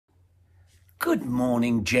Good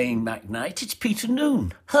morning, Jane McKnight. It's Peter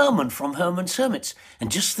Noone, Herman from Herman's Hermits.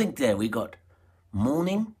 And just think there, we got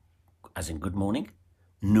morning, as in good morning,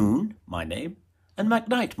 Noone, my name, and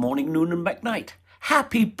McKnight, morning, noon, and McKnight.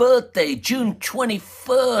 Happy birthday, June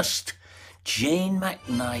 21st. Jane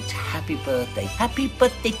McKnight, happy birthday. Happy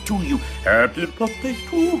birthday to you. Happy birthday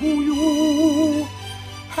to you.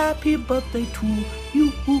 Happy birthday to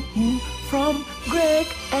you. From Greg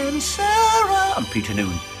and Sarah. I'm Peter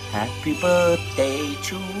Noone. Happy birthday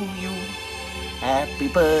to you. Happy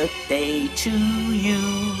birthday to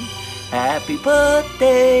you. Happy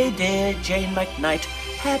birthday, dear Jane McKnight.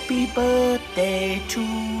 Happy birthday to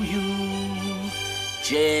you.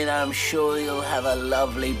 Jane, I'm sure you'll have a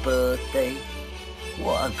lovely birthday.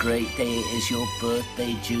 What a great day it is, your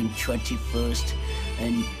birthday, June 21st.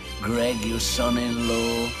 And Greg, your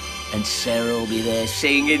son-in-law, and Sarah will be there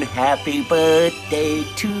singing happy birthday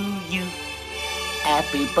to you.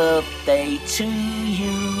 Happy birthday to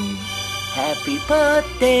you. Happy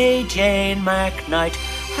birthday, Jane McKnight.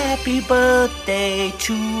 Happy birthday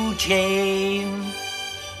to Jane.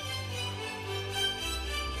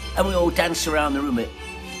 And we all dance around the room.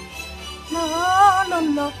 La la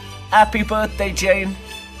la. Happy birthday, Jane.